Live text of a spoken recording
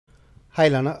Hi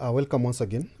Lana, welcome once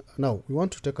again. Now we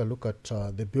want to take a look at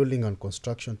the building and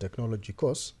construction technology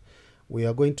course. We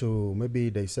are going to maybe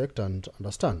dissect and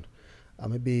understand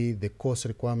maybe the course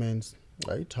requirements,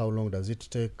 right? How long does it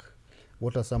take?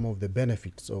 What are some of the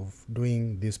benefits of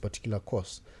doing this particular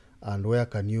course? And where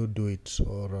can you do it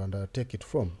or undertake it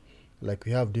from? Like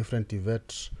we have different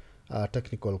TVET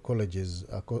technical colleges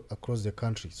across the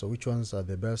country. So which ones are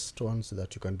the best ones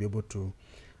that you can be able to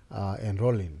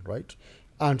enroll in, right?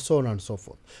 And so on and so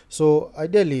forth. So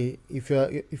ideally, if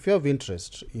you have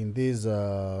interest in this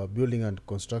building and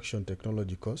construction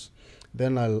technology course,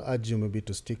 then I'll urge you maybe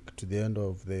to stick to the end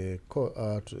of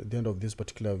this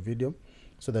particular video,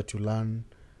 so that you learn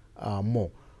more.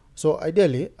 So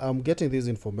ideally, I'm getting this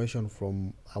information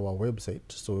from our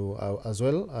website. So as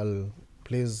well, I'll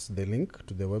place the link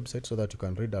to the website so that you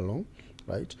can read along,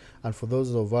 right? And for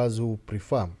those of us who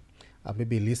prefer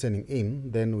maybe listening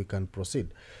in, then we can proceed.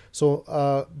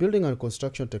 So building and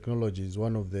construction technology is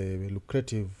one of the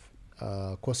lucrative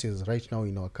courses right now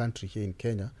in our country here in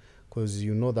Kenya, because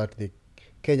you know that the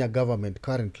Kenya government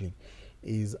currently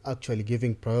is actually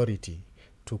giving priority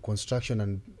to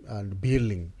construction and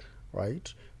building,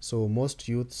 right? So most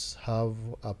youths have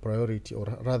a priority, or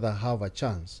rather have a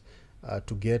chance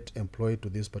to get employed to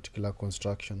this particular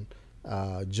construction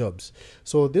jobs.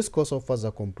 So this course offers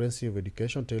a comprehensive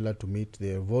education tailored to meet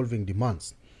the evolving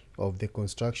demands of the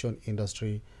construction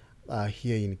industry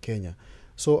here in Kenya.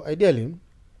 So ideally,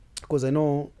 because I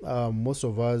know most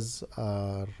of us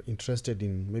are interested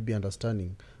in maybe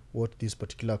understanding what this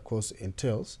particular course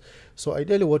entails. So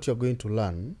ideally, what you're going to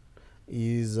learn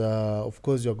is, of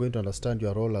course, you're going to understand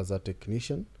your role as a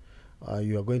technician.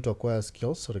 You are going to acquire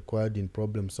skills required in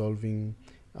problem solving,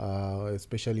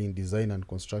 especially in design and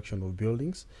construction of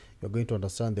buildings. You're going to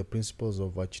understand the principles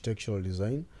of architectural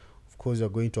design. Of course, you're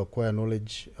going to acquire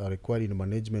knowledge required in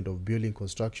management of building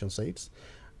construction sites.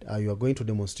 You are going to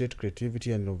demonstrate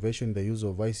creativity and innovation in the use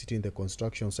of ICT in the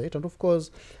construction site, and of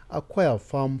course, acquire a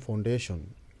firm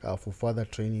foundation for further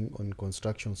training on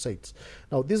construction sites.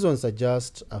 Now, these ones are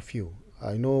just a few.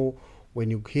 I know when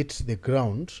you hit the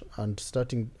ground and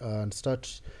start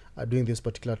doing this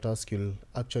particular task, you'll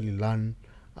actually learn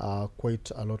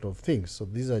quite a lot of things. So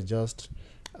these are just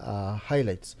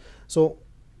highlights. So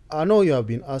I know you have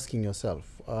been asking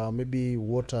yourself, maybe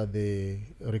what are the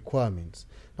requirements?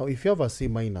 Now, if you have a C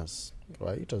minus,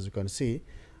 right, as you can see,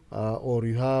 or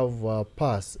you have a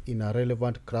pass in a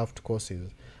relevant craft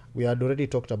courses, we had already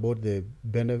talked about the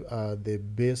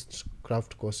best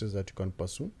craft courses that you can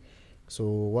pursue. So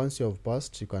once you have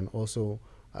passed, you can also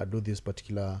do this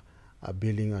particular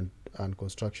building and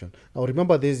construction. Now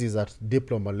remember, this is at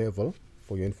diploma level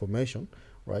for your information,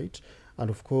 right? And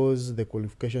of course, the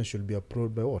qualification should be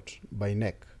approved by what? By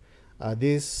NEC.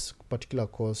 This particular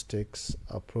course takes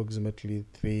approximately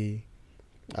 3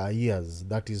 years.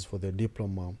 That is for the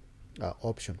diploma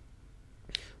option.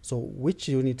 So which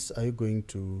units are you going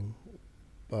to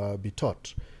be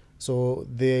taught? So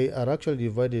they are actually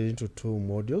divided into 2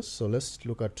 modules. So let's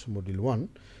look at module 1.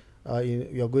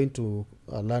 You are going to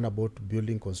learn about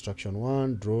building construction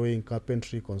 1, drawing,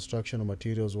 carpentry, construction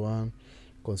materials 1,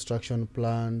 construction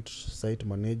plant, site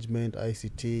management,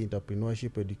 ICT,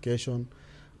 entrepreneurship, education,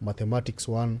 mathematics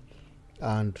 1,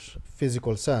 and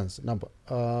physical science.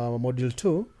 Module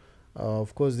 2,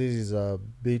 of course, this is a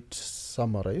bit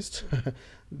summarized.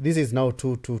 This is now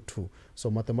 222. So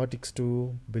mathematics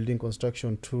 2, building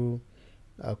construction 2,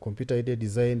 computer aided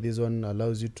design. This one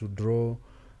allows you to draw,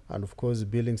 and of course,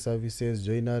 building services,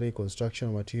 joinery,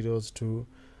 construction materials 2,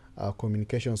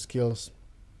 communication skills,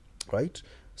 right?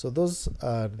 So those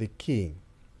are the key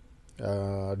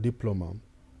diploma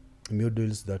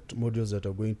modules that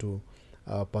are going to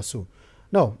pursue.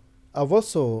 Now, I've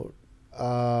also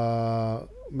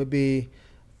maybe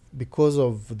because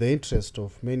of the interest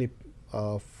of many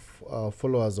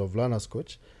followers of Learners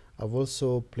Coach, I've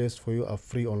also placed for you a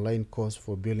free online course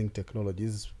for building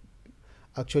technologies,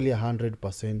 actually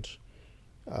 100%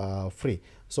 free.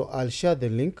 So I'll share the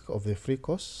link of the free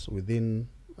course within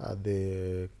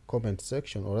the comment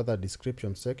section, or rather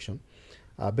description section.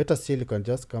 Better still, you can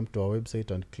just come to our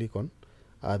website and click on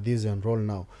this enroll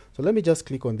now. So let me just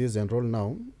click on this enroll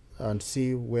now and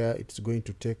see where it's going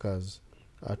to take us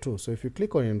to. So if you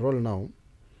click on enroll now,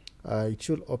 it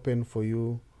should open for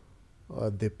you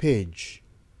the page,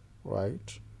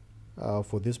 right,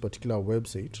 for this particular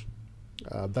website.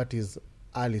 That is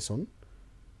Allison,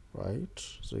 right?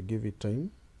 So give it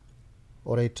time.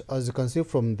 All right, as you can see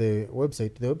from the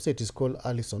website is called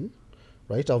Allison,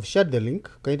 right? I've shared the link.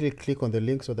 Kindly click on the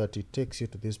link so that it takes you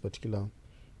to this particular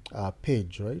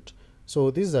page, right? So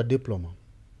this is a diploma,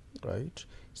 right?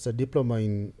 It's a diploma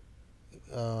in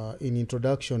in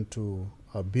introduction to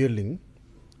building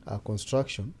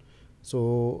construction.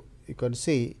 So you can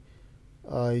see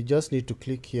you just need to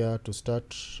click here to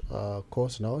start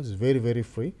course now. It's very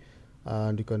free,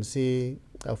 and you can see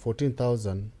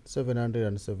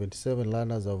 14,777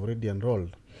 learners have already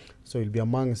enrolled, so you'll be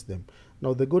amongst them.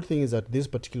 Now the good thing is that this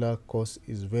particular course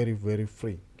is very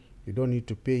free. You don't need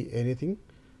to pay anything,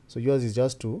 so yours is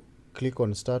just to click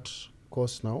on start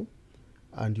course now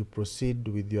and you proceed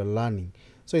with your learning.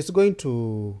 So it's going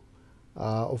to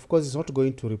of course it's not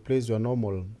going to replace your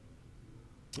normal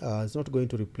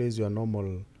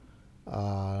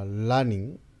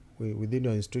learning within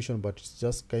your institution, but it's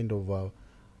just kind of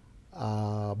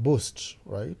a boost,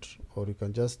 right? Or you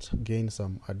can just gain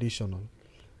some additional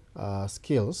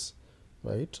skills,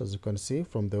 right? As you can see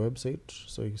from the website.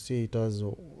 So you see it has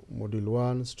module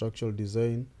 1, structural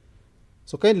design.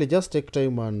 So kindly just take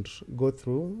time and go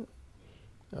through.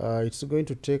 It's going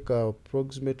to take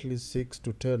approximately 6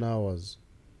 to 10 hours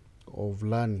of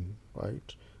learning,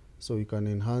 right? So you can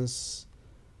enhance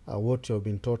what you have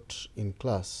been taught in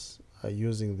class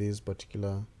using this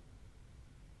particular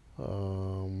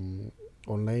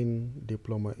online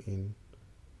diploma in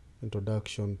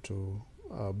introduction to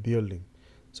building.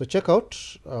 So check out,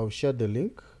 I'll share the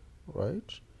link,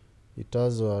 right? It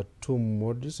has 2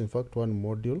 modules, in fact 1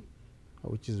 module,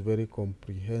 which is very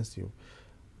comprehensive.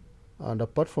 And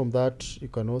apart from that, you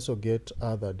can also get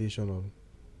other additional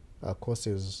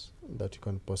courses that you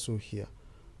can pursue here.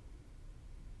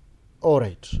 All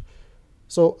right.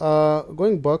 So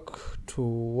going back to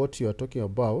what you are talking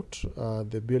about,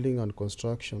 the building and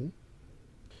construction.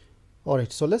 All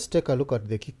right, so let's take a look at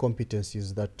the key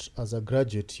competencies that as a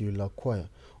graduate you'll acquire.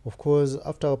 Of course,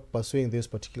 after pursuing this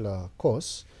particular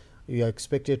course, you are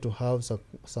expected to have some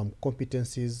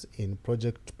competencies in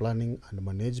project planning and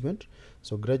management.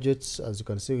 So graduates, as you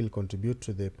can see, will contribute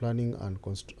to the planning and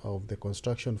of the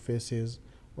construction phases,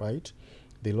 right?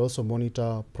 They'll also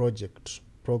monitor project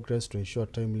progress to ensure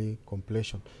timely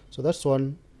completion. So that's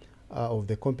one of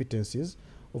the competencies.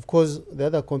 Of course, the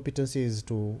other competency is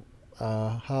to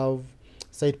have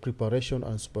site preparation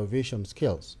and supervision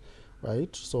skills,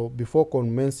 right? So before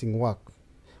commencing work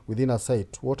within a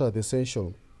site, what are the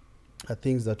essential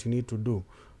things that you need to do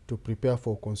to prepare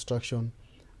for construction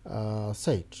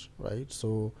site, right?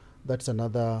 So that's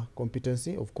another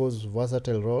competency. Of course,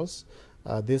 versatile roles.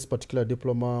 This particular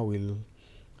diploma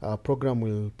program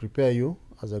will prepare you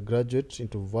as a graduate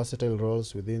into versatile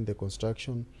roles within the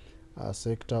construction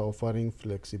sector, offering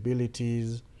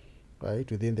flexibilities, right,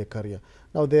 within the career.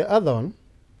 Now the other one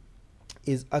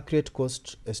is accurate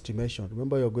cost estimation.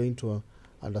 Remember, you're going to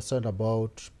understand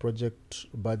about project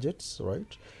budgets,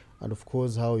 right? And of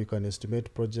course how you can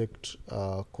estimate project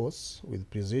costs with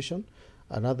precision.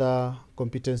 Another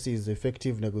competency is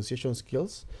effective negotiation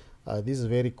skills. This is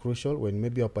very crucial when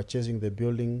maybe you're purchasing the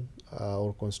building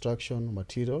or construction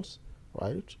materials,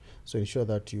 right? So ensure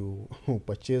that you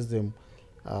purchase them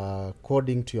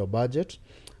according to your budget.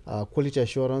 Quality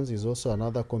assurance is also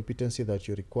another competency that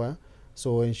you require.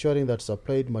 So ensuring that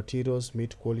supplied materials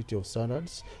meet quality of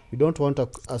standards. You don't want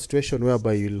a situation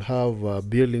whereby you'll have a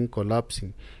building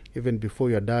collapsing even before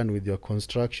you're done with your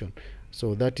construction.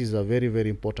 So that is a very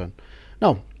important.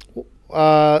 Now,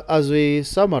 as we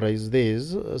summarize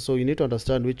this, so you need to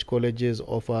understand which colleges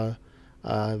offer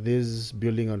these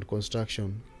building and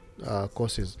construction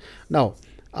courses. Now,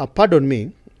 pardon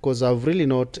me, because I've really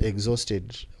not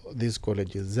exhausted these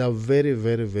colleges. They are very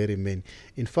many.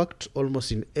 In fact,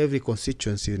 almost in every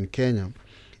constituency in Kenya,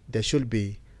 there should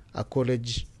be a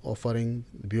college offering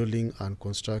building and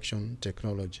construction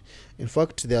technology. In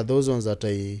fact, there are those ones that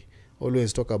I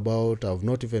always talk about. I've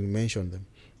not even mentioned them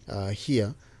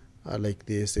here, like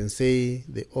the Sensei.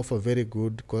 They offer very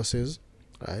good courses,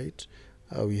 right?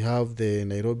 We have the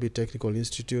Nairobi Technical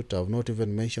Institute. I've not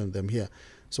even mentioned them here.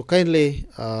 So kindly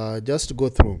just go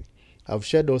through. I've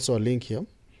shared also a link here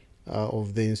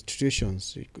of the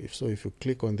institutions. If you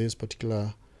click on this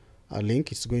particular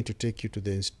link, it's going to take you to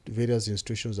the various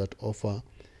institutions that offer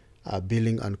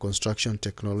building and construction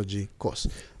technology course.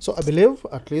 So I believe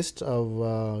at least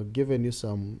I've given you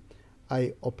some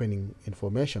eye-opening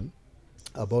information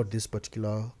about this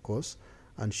particular course,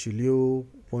 and should you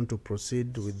want to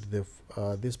proceed with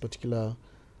this particular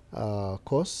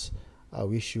course, I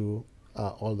wish you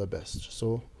all the best.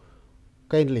 So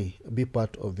kindly be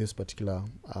part of this particular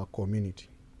community.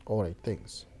 All right,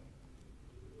 thanks.